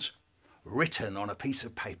 £20,000 written on a piece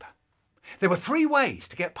of paper. There were 3 ways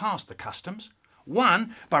to get past the customs.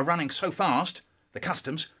 1, by running so fast the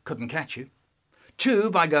customs couldn't catch you. 2,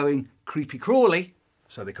 by going creepy crawly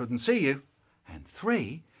so they couldn't see you. And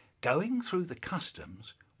 3, going through the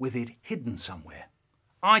customs with it hidden somewhere.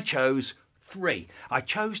 I chose 3. I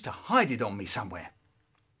chose to hide it on me somewhere.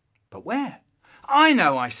 But where? I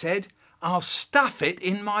know, I said. I'll stuff it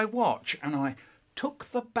in my watch. And I took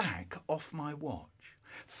the bag off my watch,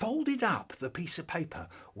 folded up the piece of paper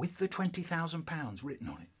with the £20,000 written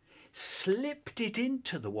on it, slipped it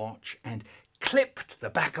into the watch and clipped the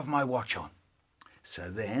back of my watch on.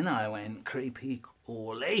 So then I went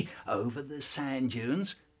creepy-crawly over the sand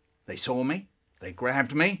dunes. They saw me, they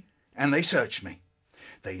grabbed me, and they searched me.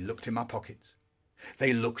 They looked in my pockets.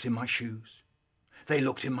 They looked in my shoes. They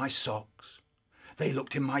looked in my socks. They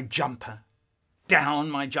looked in my jumper,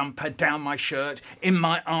 down my jumper, down my shirt, in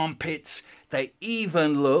my armpits. They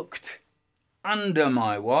even looked under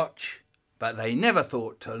my watch, but they never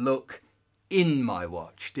thought to look in my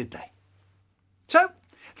watch, did they? So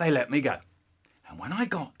they let me go. And when I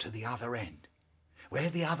got to the other end, where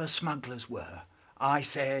the other smugglers were, I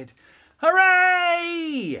said,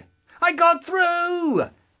 "Hooray! I got through!"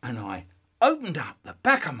 And I opened up the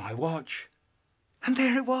back of my watch, and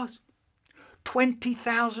there it was,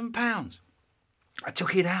 £20,000. I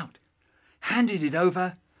took it out, handed it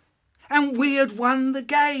over, and we had won the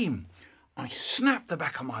game. I snapped the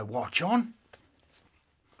back of my watch on,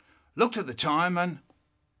 looked at the time, and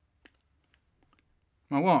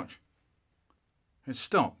my watch had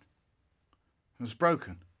stopped. It was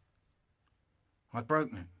broken. I'd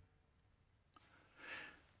broken it.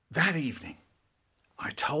 That evening,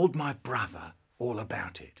 I told my brother all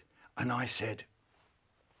about it, and I said,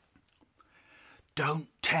 "Don't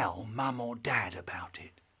tell Mum or Dad about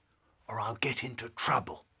it, or I'll get into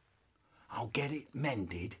trouble. I'll get it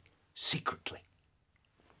mended secretly."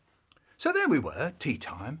 So there we were, tea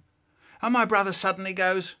time, and my brother suddenly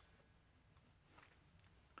goes,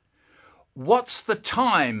 "What's the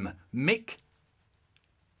time, Mick?"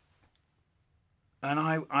 And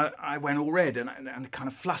I went all red and kind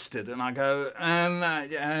of flustered, and I go, and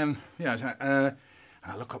I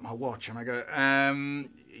look at my watch and I go,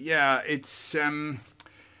 it's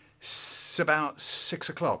about 6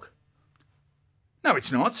 o'clock. "No,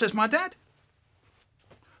 it's not," says my dad.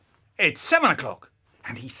 "It's 7 o'clock.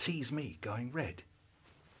 And he sees me going red.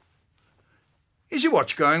 "Is your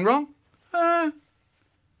watch going wrong?" No,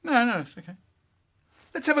 it's okay.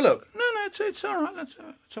 "Let's have a look." No, it's all right.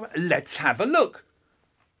 Let's have a look.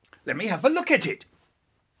 Let me have a look at it.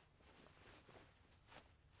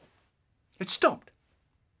 It stopped.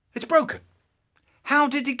 It's broken. How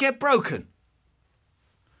did it get broken?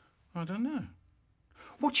 "I don't know."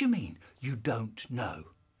 "What do you mean, you don't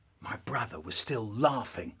know?" My brother was still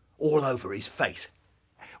laughing all over his face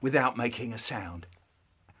without making a sound.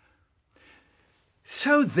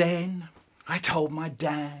 So then I told my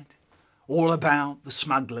dad all about the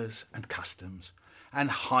smugglers and customs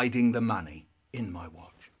and hiding the money in my watch.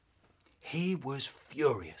 He was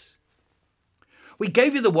furious. "We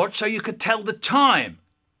gave you the watch so you could tell the time,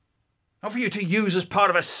 not for you to use as part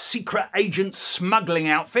of a secret agent smuggling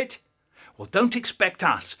outfit. Well, don't expect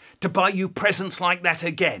us to buy you presents like that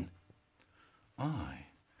again." I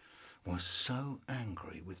was so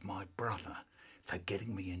angry with my brother for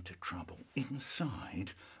getting me into trouble.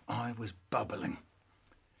 Inside, I was bubbling.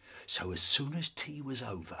 So as soon as tea was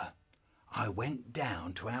over, I went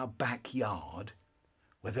down to our backyard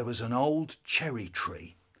where there was an old cherry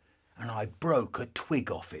tree, and I broke a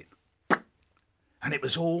twig off it. And it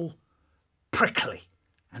was all prickly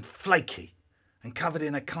and flaky and covered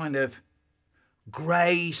in a kind of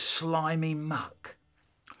grey, slimy muck.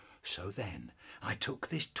 So then I took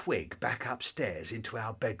this twig back upstairs into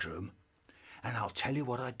our bedroom, and I'll tell you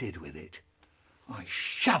what I did with it. I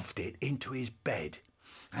shoved it into his bed,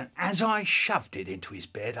 and as I shoved it into his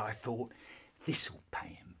bed, I thought, this'll pay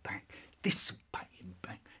him back, this'll pay him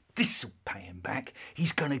back, this'll pay him back.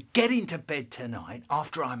 He's going to get into bed tonight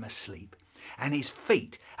after I'm asleep, and his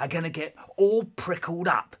feet are going to get all prickled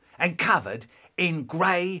up and covered in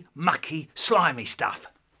grey, mucky, slimy stuff.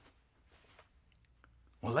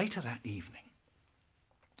 Well, later that evening,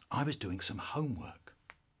 I was doing some homework,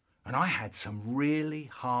 and I had some really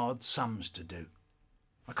hard sums to do.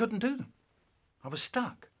 I couldn't do them. I was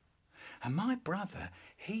stuck. And my brother,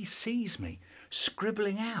 he sees me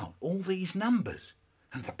scribbling out all these numbers,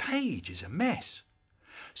 and the page is a mess.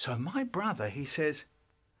 So my brother, he says,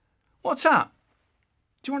 "What's up?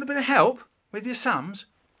 Do you want a bit of help with your sums?"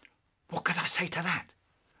 What could I say to that?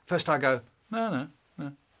 First I go, no.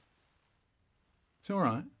 It's all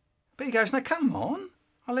right. But he goes, "Now come on,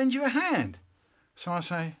 I'll lend you a hand." So I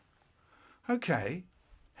say, "Okay."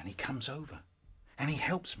 And he comes over and he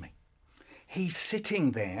helps me. He's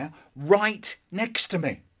sitting there right next to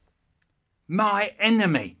me, my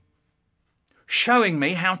enemy, showing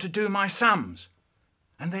me how to do my sums.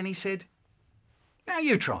 And then he said, "Now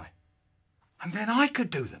you try." and then I could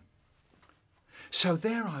do them. So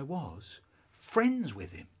there I was, friends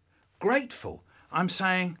with him, grateful. I'm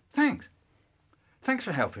saying, thanks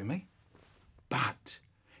for helping me. But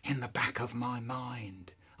in the back of my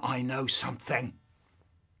mind, I know something.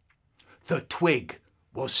 The twig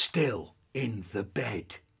was still in the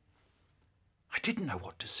bed. I didn't know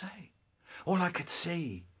what to say. All I could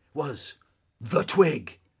see was the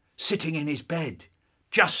twig sitting in his bed,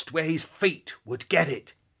 just where his feet would get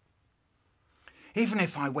it. Even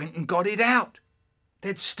if I went and got it out,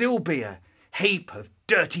 there'd still be a heap of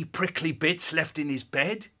dirty, prickly bits left in his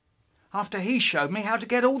bed after he showed me how to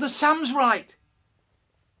get all the sums right.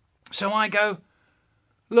 So I go,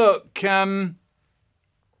 look, when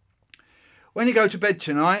you go to bed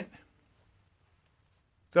tonight,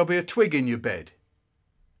 there'll be a twig in your bed.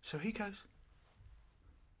 So he goes,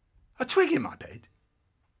 a twig in my bed?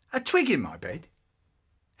 A twig in my bed?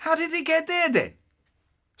 How did it get there then?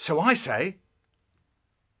 So I say,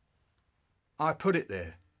 I put it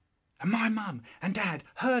there. And my mum and dad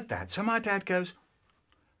heard that. So my dad goes,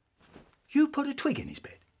 you put a twig in his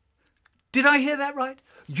bed? Did I hear that right?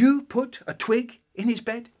 You put a twig in his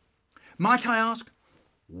bed? Might I ask,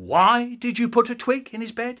 why did you put a twig in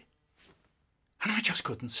his bed? And I just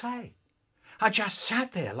couldn't say. I just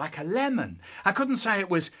sat there like a lemon. I couldn't say it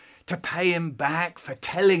was to pay him back for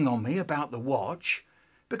telling on me about the watch,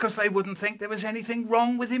 because they wouldn't think there was anything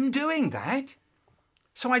wrong with him doing that.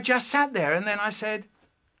 So I just sat there and then I said,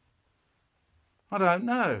 I don't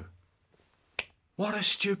know. What a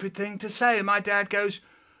stupid thing to say. And my dad goes,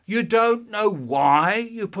 you don't know why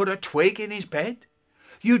you put a twig in his bed?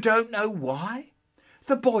 You don't know why?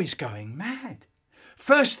 The boy's going mad.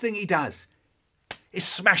 First thing he does is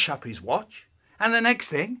smash up his watch, and the next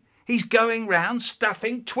thing, he's going round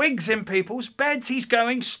stuffing twigs in people's beds. He's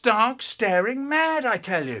going stark, staring mad, I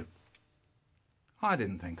tell you. I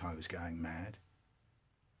didn't think I was going mad.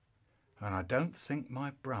 And I don't think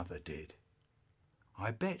my brother did.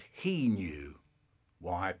 I bet he knew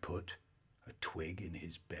why I put a twig in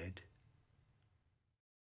his bed.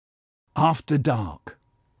 After dark.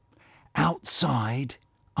 Outside,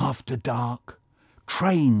 after dark,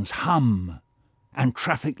 trains hum and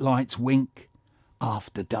traffic lights wink.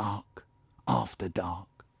 After dark, after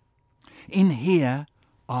dark. In here,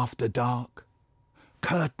 after dark,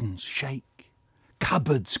 curtains shake,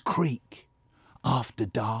 cupboards creak. After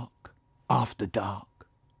dark, after dark.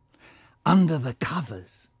 Under the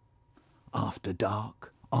covers, after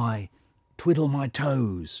dark, I twiddle my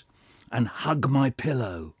toes and hug my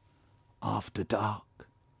pillow. After dark,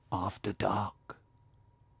 after dark.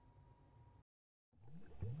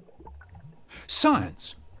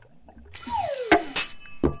 Science.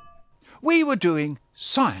 We were doing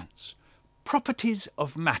science. Properties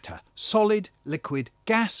of matter. Solid, liquid,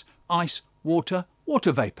 gas, ice, water,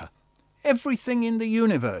 water vapour. Everything in the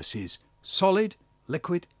universe is solid,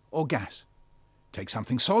 liquid or gas. Take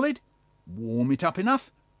something solid, warm it up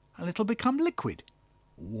enough and it'll become liquid.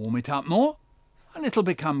 Warm it up more and it'll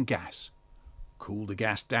become gas. Cool the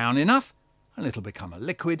gas down enough and it'll become a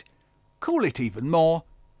liquid. Cool it even more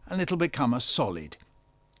and it'll become a solid.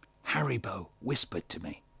 Harrybow whispered to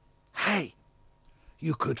me, "Hey,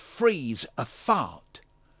 you could freeze a fart."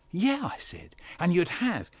 "Yeah," I said, "and you'd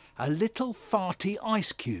have a little farty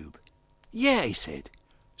ice cube." "Yeah," he said,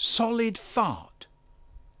 "solid fart."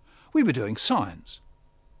 We were doing science.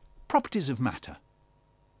 Properties of matter.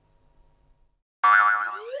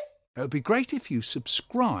 It would be great if you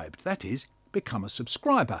subscribed, that is, become a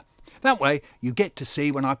subscriber. That way you get to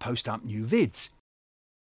see when I post up new vids.